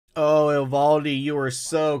Oh, Eovaldi, you were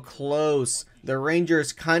so close. The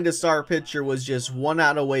Rangers' kinda star pitcher was just one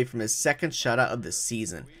out away from his second shutout of the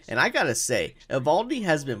season. And I gotta say, Eovaldi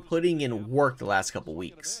has been putting in work the last couple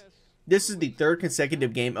weeks. This is the third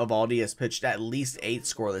consecutive game Eovaldi has pitched at least 8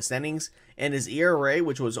 scoreless innings, and his ERA,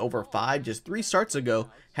 which was over 5 just 3 starts ago,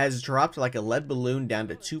 has dropped like a lead balloon down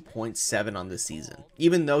to 2.7 on the season.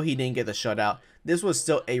 Even though he didn't get the shutout, this was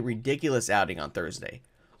still a ridiculous outing on Thursday.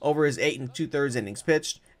 Over his 8 2/3 innings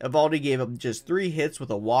pitched, Eovaldi gave up just 3 hits with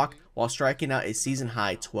a walk while striking out a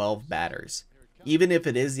season-high 12 batters. Even if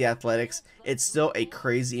it is the Athletics, it's still a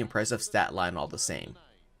crazy impressive stat line all the same.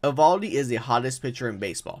 Eovaldi is the hottest pitcher in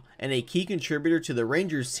baseball, and a key contributor to the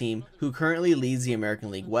Rangers team, who currently leads the American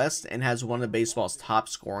League West and has one of baseball's top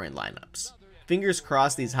scoring lineups. Fingers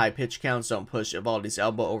crossed these high pitch counts don't push Eovaldi's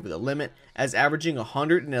elbow over the limit, as averaging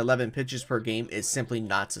 111 pitches per game is simply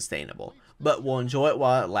not sustainable, but we'll enjoy it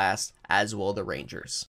while it lasts, as will the Rangers.